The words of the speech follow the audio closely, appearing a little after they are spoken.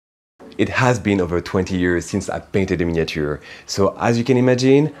It has been over 20 years since I painted a miniature, so as you can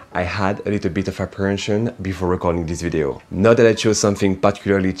imagine, I had a little bit of apprehension before recording this video. Not that I chose something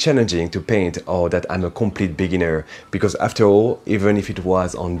particularly challenging to paint or that I'm a complete beginner, because after all, even if it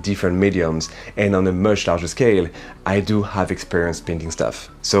was on different mediums and on a much larger scale, I do have experience painting stuff.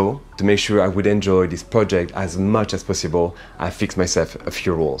 So, to make sure I would enjoy this project as much as possible, I fixed myself a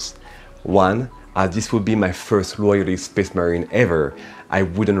few rules. 1. As this would be my first loyalist Space Marine ever, I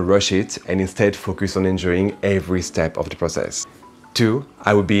wouldn't rush it and instead focus on enjoying every step of the process. 2.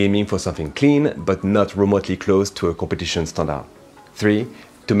 I would be aiming for something clean, but not remotely close to a competition standard. 3.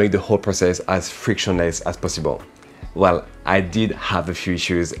 To make the whole process as frictionless as possible. Well, I did have a few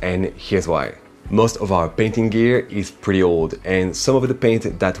issues, and here's why. Most of our painting gear is pretty old, and some of the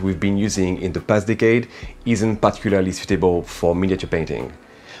paint that we've been using in the past decade isn't particularly suitable for miniature painting.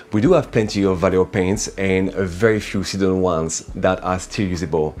 We do have plenty of Valero paints and a very few seasonal ones that are still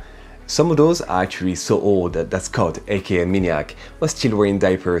usable. Some of those are actually so old that Scott, aka Maniac, was still wearing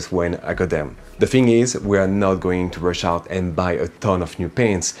diapers when I got them. The thing is, we are not going to rush out and buy a ton of new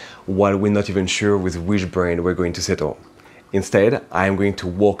paints while we're not even sure with which brand we're going to settle. Instead, I am going to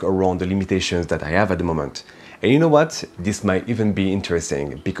walk around the limitations that I have at the moment. And you know what? This might even be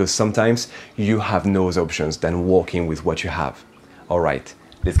interesting, because sometimes you have no other options than working with what you have. Alright.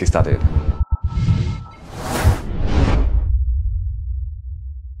 Let's get started.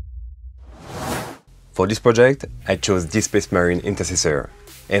 For this project, I chose this Space Marine Intercessor.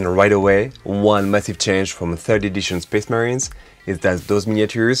 And right away, one massive change from 3rd edition Space Marines is that those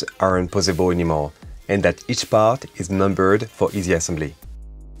miniatures aren't posable anymore, and that each part is numbered for easy assembly.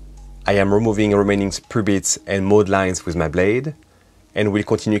 I am removing remaining sprue bits and mold lines with my blade, and will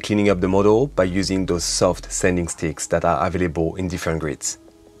continue cleaning up the model by using those soft sanding sticks that are available in different grades.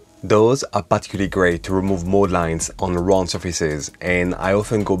 Those are particularly great to remove mold lines on round surfaces, and I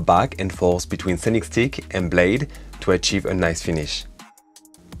often go back and forth between sanding stick and blade to achieve a nice finish.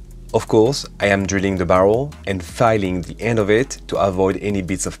 Of course, I am drilling the barrel and filing the end of it to avoid any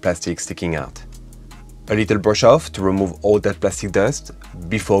bits of plastic sticking out. A little brush off to remove all that plastic dust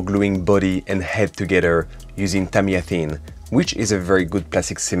before gluing body and head together using Tamiya Thin, which is a very good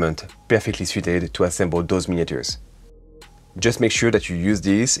plastic cement perfectly suited to assemble those miniatures. Just make sure that you use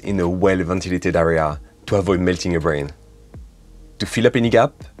this in a well-ventilated area to avoid melting your brain. To fill up any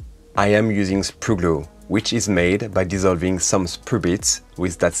gap, I am using sprue glue, which is made by dissolving some sprue bits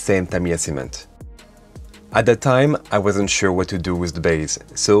with that same Tamiya cement. At that time, I wasn't sure what to do with the base,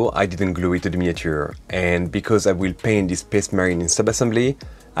 so I didn't glue it to the miniature, and because I will paint this Space Marine in sub-assembly,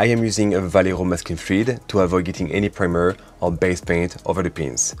 I am using a Valero masking fluid to avoid getting any primer or base paint over the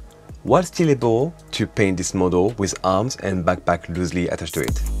pins, while still able to paint this model with arms and backpack loosely attached to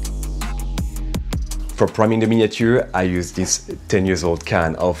it. For priming the miniature, I use this 10 years old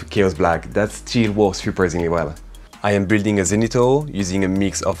can of Chaos Black that still works surprisingly well. I am building a Zenithal using a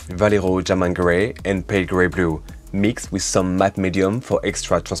mix of Valero German Grey and Pale Grey Blue, mixed with some matte medium for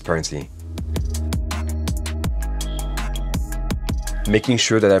extra transparency. Making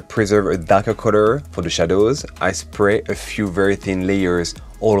sure that I preserve a darker color for the shadows, I spray a few very thin layers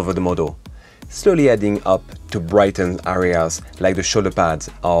all over the model, slowly adding up to brighten areas like the shoulder pads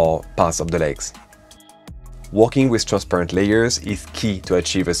or parts of the legs. Working with transparent layers is key to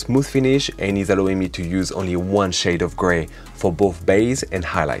achieve a smooth finish and is allowing me to use only one shade of grey for both base and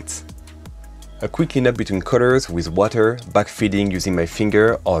highlights. A quick cleanup between colors with water, backfeeding using my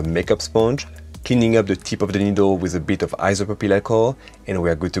finger or a makeup sponge, cleaning up the tip of the needle with a bit of isopropyl alcohol, and we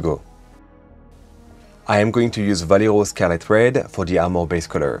are good to go. I am going to use Valero Scarlet Red for the armor base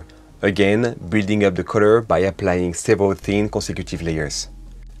color, again building up the color by applying several thin consecutive layers.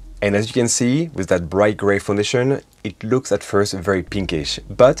 And as you can see, with that bright grey foundation, it looks at first very pinkish,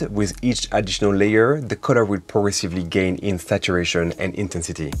 but with each additional layer, the color will progressively gain in saturation and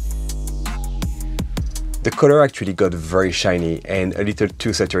intensity. The color actually got very shiny and a little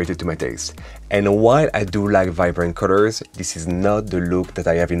too saturated to my taste. And while I do like vibrant colors, this is not the look that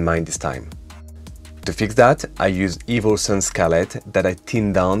I have in mind this time. To fix that, I use Evil Sun Scarlet that I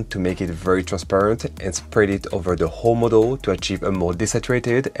thinned down to make it very transparent and spread it over the whole model to achieve a more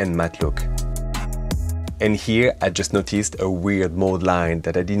desaturated and matte look. And here I just noticed a weird mold line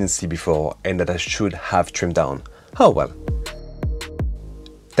that I didn't see before and that I should have trimmed down. Oh well.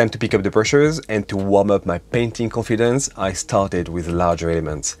 Time to pick up the brushes, and to warm up my painting confidence, I started with larger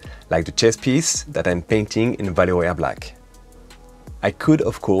elements, like the chest piece that I'm painting in Valero Air Black. I could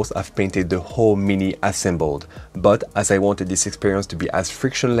of course have painted the whole mini assembled, but as I wanted this experience to be as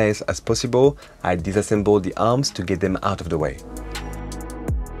frictionless as possible, I disassembled the arms to get them out of the way.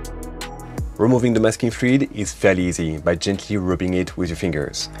 Removing the masking fluid is fairly easy by gently rubbing it with your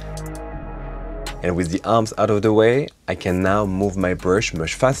fingers. And with the arms out of the way, I can now move my brush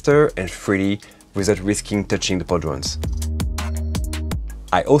much faster and freely without risking touching the pauldrons.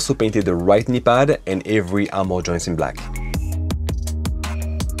 I also painted the right knee pad and every armor joints in black.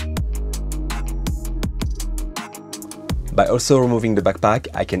 By also removing the backpack,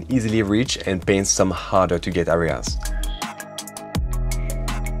 I can easily reach and paint some harder to get areas.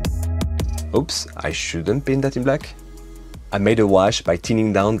 Oops, I shouldn't paint that in black. I made a wash by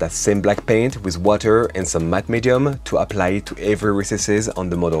thinning down that same black paint with water and some matte medium to apply it to every recesses on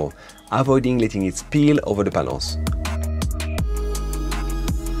the model, avoiding letting it spill over the panels.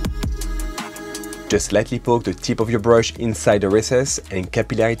 Just lightly poke the tip of your brush inside the recess and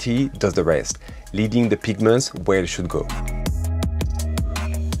capillarity does the rest, leading the pigments where it should go.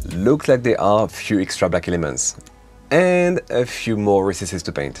 Looks like there are a few extra black elements and a few more recesses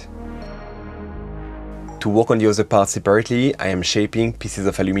to paint. To work on the other parts separately, I am shaping pieces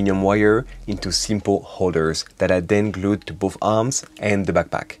of aluminum wire into simple holders that I then glued to both arms and the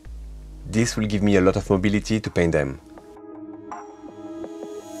backpack. This will give me a lot of mobility to paint them.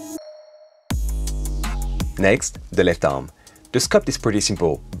 Next, the left arm. The sculpt is pretty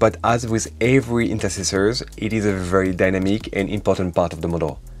simple, but as with every intercessor, it is a very dynamic and important part of the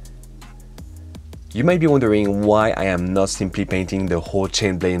model. You might be wondering why I am not simply painting the whole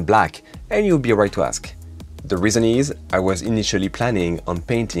chain blade black, and you'll be right to ask. The reason is, I was initially planning on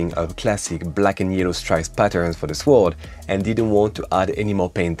painting a classic black and yellow stripes patterns for the sword and didn't want to add any more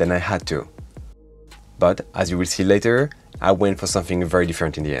paint than I had to. But, as you will see later, I went for something very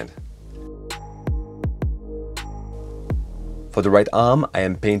different in the end. For the right arm, I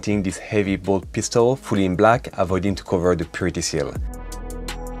am painting this heavy bolt pistol fully in black, avoiding to cover the purity seal.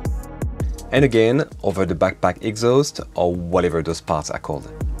 And again, over the backpack exhaust, or whatever those parts are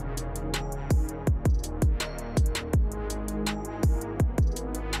called.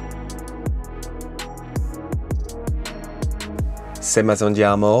 Same as on the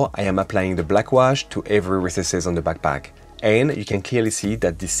armor, I am applying the black wash to every recesses on the backpack. And you can clearly see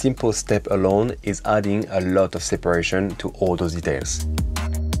that this simple step alone is adding a lot of separation to all those details.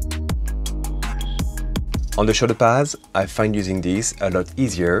 On the shoulder pads, I find using this a lot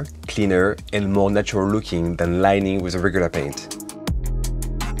easier, cleaner and more natural looking than lining with a regular paint.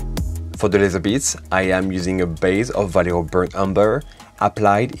 For the laser bits, I am using a base of Vallejo burnt umber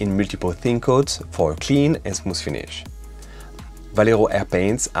applied in multiple thin coats for a clean and smooth finish. Vallejo air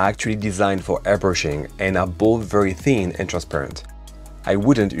paints are actually designed for airbrushing and are both very thin and transparent. I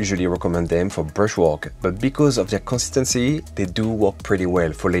wouldn't usually recommend them for brushwork, but because of their consistency, they do work pretty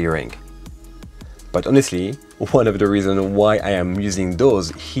well for layering. But honestly, one of the reasons why I am using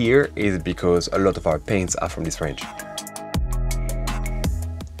those here is because a lot of our paints are from this range.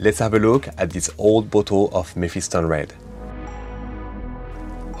 Let's have a look at this old bottle of Mephiston Red.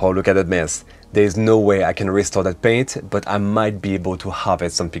 Oh, look at that mess. There is no way I can restore that paint, but I might be able to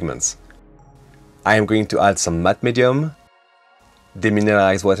harvest some pigments. I am going to add some matte medium,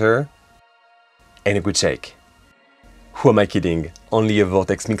 demineralized water, and a good shake. Who am I kidding? Only a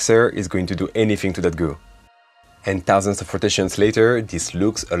vortex mixer is going to do anything to that goo. And thousands of rotations later, this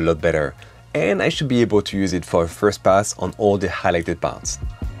looks a lot better, and I should be able to use it for a first pass on all the highlighted parts.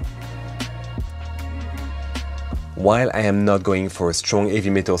 While I am not going for a strong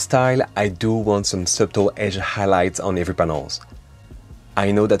heavy metal style, I do want some subtle edge highlights on every panels.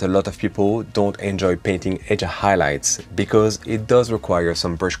 I know that a lot of people don't enjoy painting edge highlights because it does require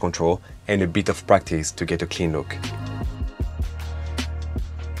some brush control and a bit of practice to get a clean look.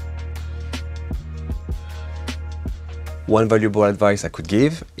 One valuable advice I could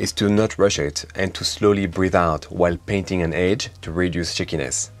give is to not rush it and to slowly breathe out while painting an edge to reduce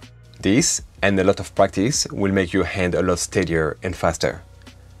shakiness. This, and a lot of practice, will make your hand a lot steadier and faster.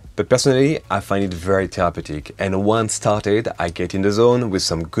 But personally, I find it very therapeutic, and once started, I get in the zone with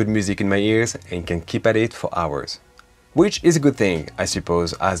some good music in my ears and can keep at it for hours. Which is a good thing, I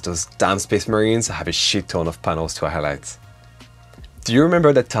suppose, as those damn Space Marines have a shit ton of panels to highlight. Do you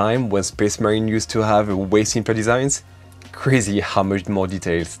remember that time when Space Marine used to have way simpler designs? Crazy how much more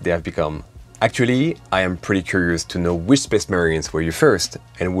details they have become. Actually, I am pretty curious to know which Space Marines were you first,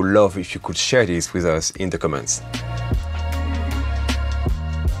 and would love if you could share this with us in the comments.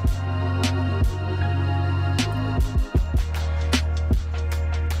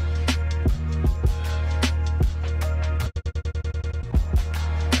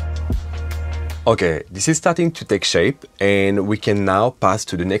 Okay, this is starting to take shape, and we can now pass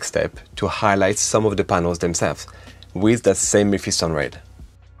to the next step to highlight some of the panels themselves with that same Mephiston Red.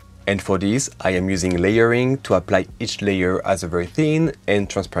 And for this, I am using layering to apply each layer as a very thin and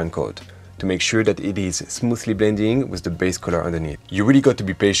transparent coat. to make sure that it is smoothly blending with the base color underneath. You really got to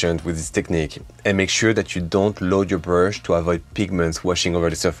be patient with this technique and make sure that you don't load your brush to avoid pigments washing over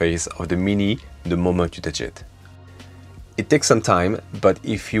the surface of the mini the moment you touch it. It takes some time, but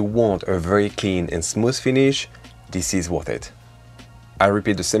if you want a very clean and smooth finish, this is worth it. I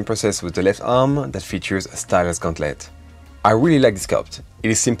repeat the same process with the left arm that features a stylus gauntlet. I really like this sculpt.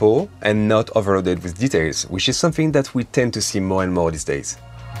 It is simple and not overloaded with details, which is something that we tend to see more and more these days.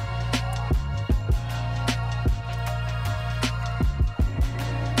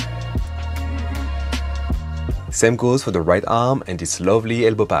 Same goes for the right arm and this lovely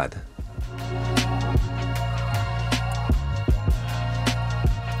elbow pad.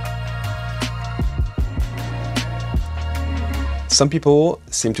 Some people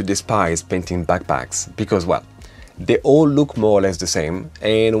seem to despise painting backpacks because, well, they all look more or less the same,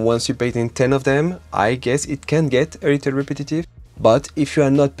 and once you paint 10 of them, I guess it can get a little repetitive. But if you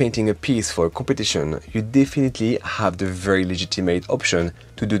are not painting a piece for a competition, you definitely have the very legitimate option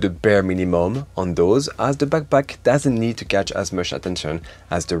to do the bare minimum on those, as the backpack doesn't need to catch as much attention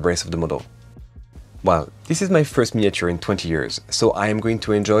as the rest of the model. Well, this is my first miniature in 20 years, so I am going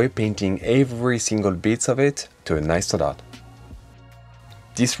to enjoy painting every single bit of it to a nice standard.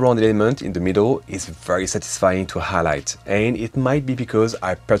 This round element in the middle is very satisfying to highlight, and it might be because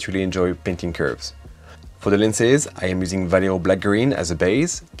I particularly enjoy painting curves. For the lenses, I am using Vallejo black-green as a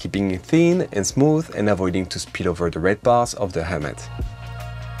base, keeping it thin and smooth and avoiding to spill over the red parts of the helmet.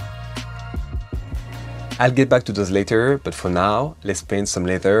 I'll get back to those later, but for now, let's paint some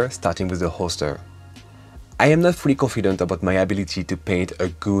leather, starting with the holster. I am not fully confident about my ability to paint a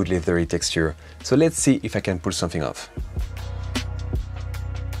good leathery texture, so let's see if I can pull something off.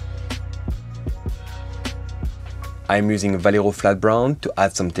 I'm using Vallejo flat brown to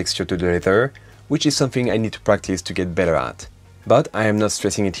add some texture to the leather, which is something I need to practice to get better at. But I am not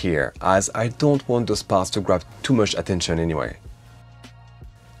stressing it here, as I don't want those parts to grab too much attention anyway.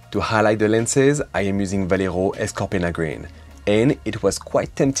 To highlight the lenses, I am using Vallejo Escarpena green, and it was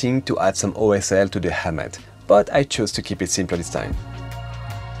quite tempting to add some OSL to the helmet, but I chose to keep it simple this time.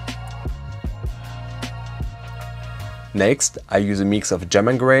 Next, I use a mix of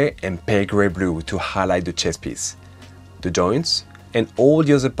German grey and pale grey blue to highlight the chest piece, the joints, and all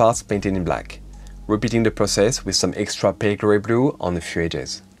the other parts painted in black, repeating the process with some extra pale grey blue on a few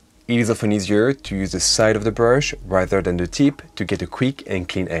edges. It is often easier to use the side of the brush rather than the tip to get a quick and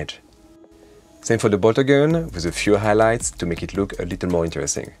clean edge. Same for the bolter gun, with a few highlights to make it look a little more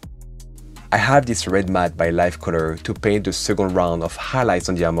interesting. I have this red matte by Life Color to paint the second round of highlights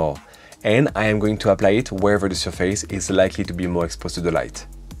on the armor, and I am going to apply it wherever the surface is likely to be more exposed to the light.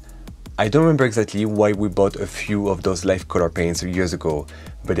 I don't remember exactly why we bought a few of those Life Color paints years ago,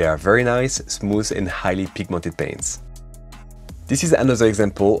 but they are very nice, smooth and highly pigmented paints. This is another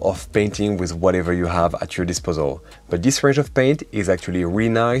example of painting with whatever you have at your disposal, but this range of paint is actually really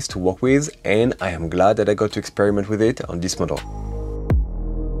nice to work with, and I am glad that I got to experiment with it on this model.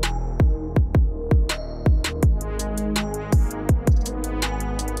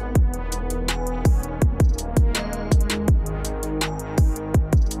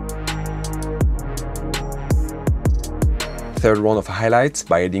 Third round of highlights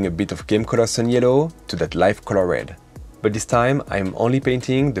by adding a bit of Game Color Sun Yellow to that Life Color Red. But this time I am only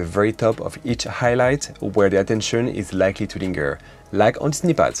painting the very top of each highlight where the attention is likely to linger, like on the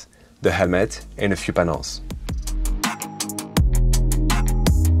knee pads, the helmet and a few panels.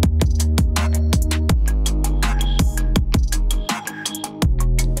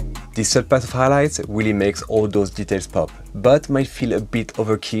 This third pass of highlights really makes all those details pop, but might feel a bit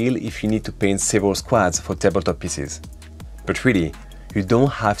overkill if you need to paint several squads for tabletop pieces. But really, you don't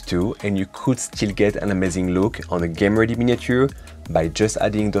have to, and you could still get an amazing look on a game-ready miniature by just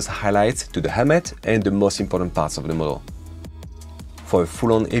adding those highlights to the helmet and the most important parts of the model. For a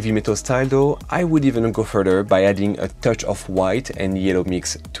full-on heavy metal style though, I would even go further by adding a touch of white and yellow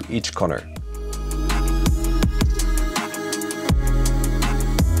mix to each corner.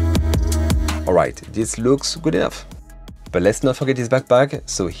 Alright, this looks good enough. But let's not forget his backpack,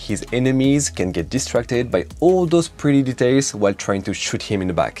 so his enemies can get distracted by all those pretty details while trying to shoot him in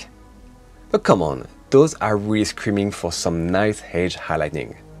the back. But come on, those are really screaming for some nice edge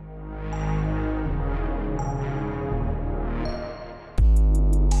highlighting.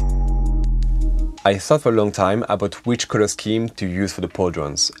 I thought for a long time about which color scheme to use for the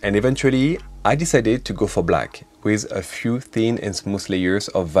pauldrons, and eventually I decided to go for black, with a few thin and smooth layers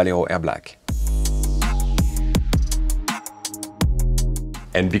of Vallejo Air Black.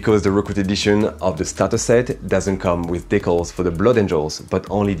 And because the Recruit edition of the starter set doesn't come with decals for the Blood Angels, but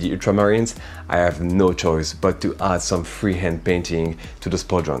only the Ultramarines, I have no choice but to add some freehand painting to those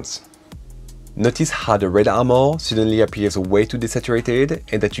pauldrons. Notice how the red armor suddenly appears way too desaturated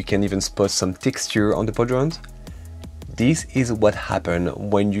and that you can even spot some texture on the podrons? This is what happens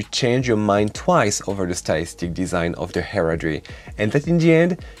when you change your mind twice over the stylistic design of the heraldry, and that in the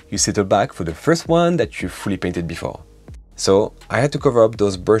end, you settle back for the first one that you fully painted before. So I had to cover up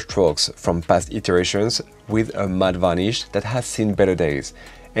those brush strokes from past iterations with a matte varnish that has seen better days,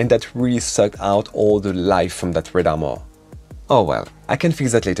 and that really sucked out all the life from that red armor. Oh well, I can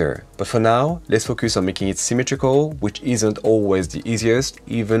fix that later, but for now, let's focus on making it symmetrical, which isn't always the easiest,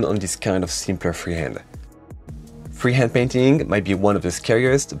 even on this kind of simpler freehand. Freehand painting might be one of the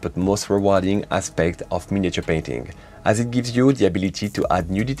scariest but most rewarding aspects of miniature painting, as it gives you the ability to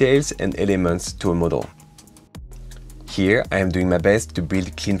add new details and elements to a model. Here I am doing my best to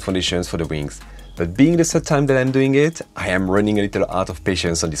build clean foundations for the wings, but being the third time that I'm doing it, I am running a little out of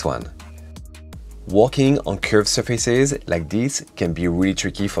patience on this one. Working on curved surfaces like this can be really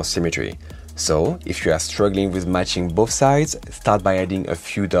tricky for symmetry, so if you are struggling with matching both sides, start by adding a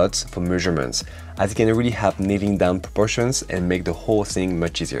few dots for measurements, as it can really help nailing down proportions and make the whole thing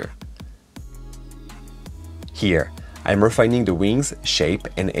much easier. Here, I'm refining the wings, shape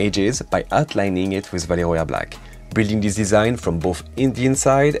and edges by outlining it with Referral black, building this design from both in the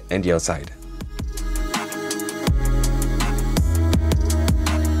inside and the outside.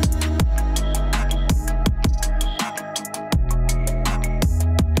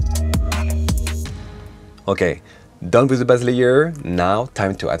 Okay, done with the base layer, now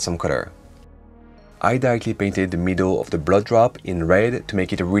time to add some color. I directly painted the middle of the blood drop in red to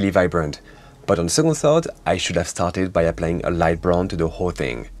make it really vibrant, but on second thought, I should have started by applying a light brown to the whole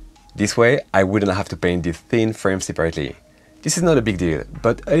thing. This way, I wouldn't have to paint this thin frame separately. This is not a big deal,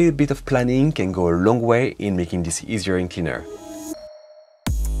 but a little bit of planning can go a long way in making this easier and cleaner.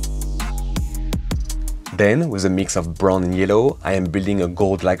 Then, with a mix of brown and yellow, I am building a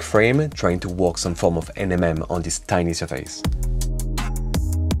gold-like frame, trying to work some form of NMM on this tiny surface.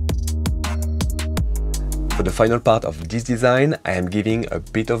 For the final part of this design, I am giving a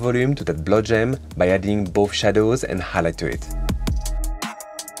bit of volume to that blood gem by adding both shadows and highlight to it.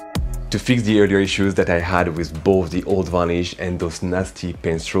 To fix the earlier issues that I had with both the old varnish and those nasty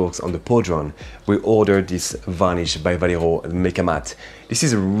paint strokes on the podron, we ordered this varnish by Valero Mecha Matte. This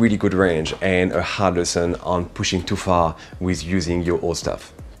is a really good range and a hard lesson on pushing too far with using your old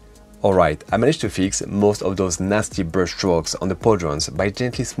stuff. Alright, I managed to fix most of those nasty brush strokes on the podrons by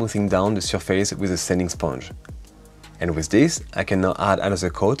gently smoothing down the surface with a sanding sponge. And with this, I can now add another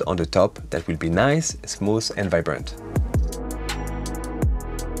coat on the top that will be nice, smooth and vibrant.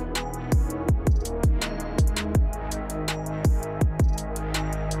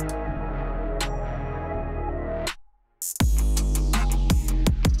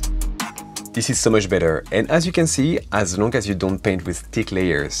 This is so much better, and as you can see, as long as you don't paint with thick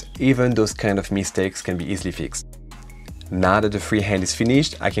layers, even those kind of mistakes can be easily fixed. Now that the freehand is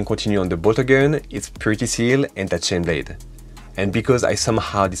finished, I can continue on the bolter gun, its purity seal and that chain blade. And because I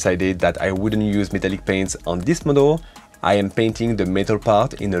somehow decided that I wouldn't use metallic paints on this model, I am painting the metal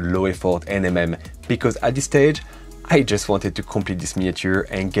part in a low effort NMM, because at this stage, I just wanted to complete this miniature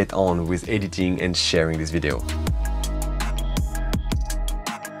and get on with editing and sharing this video.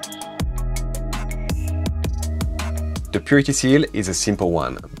 The purity seal is a simple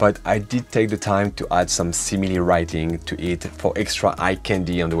one, but I did take the time to add some simile writing to it for extra eye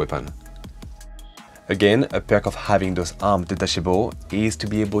candy on the weapon. Again, a perk of having those arms detachable is to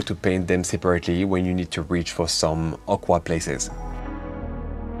be able to paint them separately when you need to reach for some awkward places.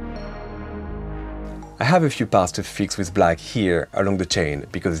 I have a few parts to fix with black here along the chain,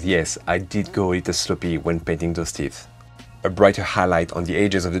 because yes, I did go a little sloppy when painting those teeth. A brighter highlight on the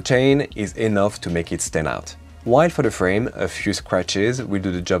edges of the chain is enough to make it stand out. While for the frame, a few scratches will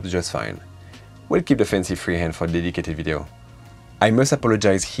do the job just fine. We'll keep the fancy freehand for a dedicated video. I must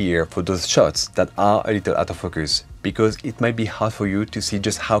apologize here for those shots that are a little out of focus, because it might be hard for you to see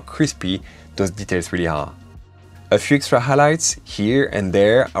just how crispy those details really are. A few extra highlights here and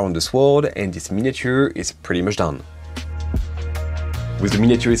there are on the sword, and this miniature is pretty much done. With the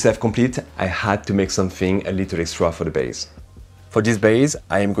miniature itself complete, I had to make something a little extra for the base. For this base,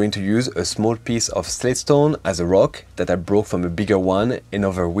 I am going to use a small piece of slate stone as a rock that I broke from a bigger one, and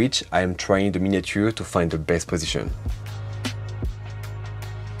over which I am trying the miniature to find the best position.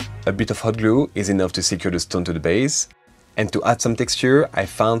 A bit of hot glue is enough to secure the stone to the base, and to add some texture, I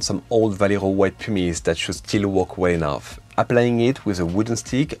found some old Valero white pumice that should still work well enough, applying it with a wooden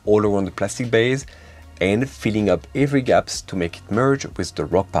stick all around the plastic base and filling up every gaps to make it merge with the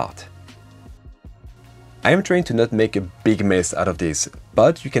rock part. I am trying to not make a big mess out of this,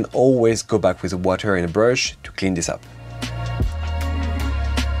 but you can always go back with water and a brush to clean this up.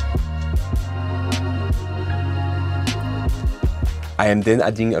 I am then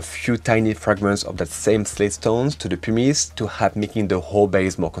adding a few tiny fragments of that same slate stones to the pumice to help making the whole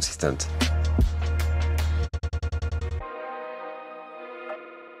base more consistent.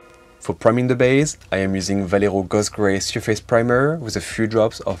 For priming the base, I am using Vallejo Ghost Grey Surface Primer with a few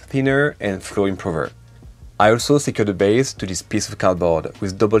drops of thinner and flow improver. I also secure the base to this piece of cardboard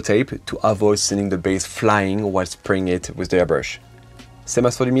with double tape to avoid sending the base flying while spraying it with the airbrush. Same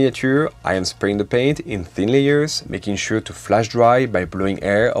as for the miniature, I am spraying the paint in thin layers, making sure to flash dry by blowing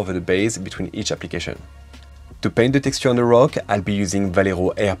air over the base between each application. To paint the texture on the rock, I'll be using Vallejo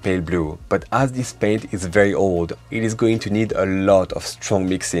Air Pale Blue, but as this paint is very old, it is going to need a lot of strong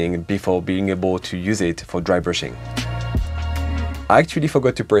mixing before being able to use it for dry brushing. I actually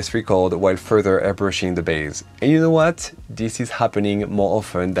forgot to press record while further airbrushing the base, and you know what? This is happening more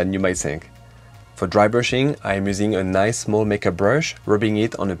often than you might think. For dry brushing, I am using a nice small makeup brush, rubbing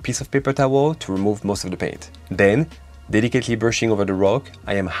it on a piece of paper towel to remove most of the paint. Then, delicately brushing over the rock,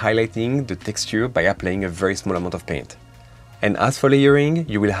 I am highlighting the texture by applying a very small amount of paint. And as for layering,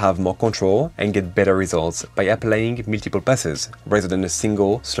 you will have more control and get better results by applying multiple passes rather than a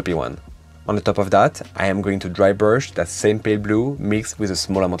single sloppy one. On the top of that, I am going to dry brush that same pale blue mixed with a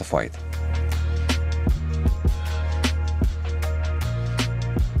small amount of white.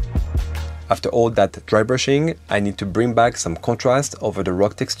 After all that dry brushing, I need to bring back some contrast over the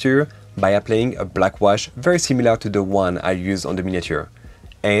rock texture by applying a black wash very similar to the one I used on the miniature,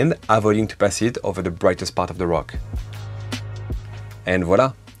 and avoiding to pass it over the brightest part of the rock. And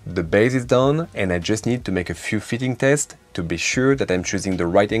voila! The base is done, and I just need to make a few fitting tests to be sure that I'm choosing the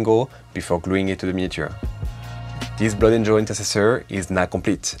right angle before gluing it to the miniature. This Blood Angel Intercessor is now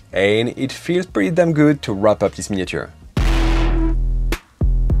complete, and it feels pretty damn good to wrap up this miniature.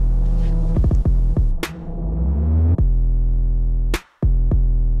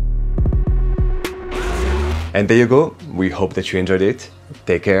 And there you go, we hope that you enjoyed it.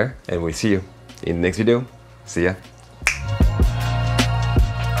 Take care, and we'll see you in the next video. See ya!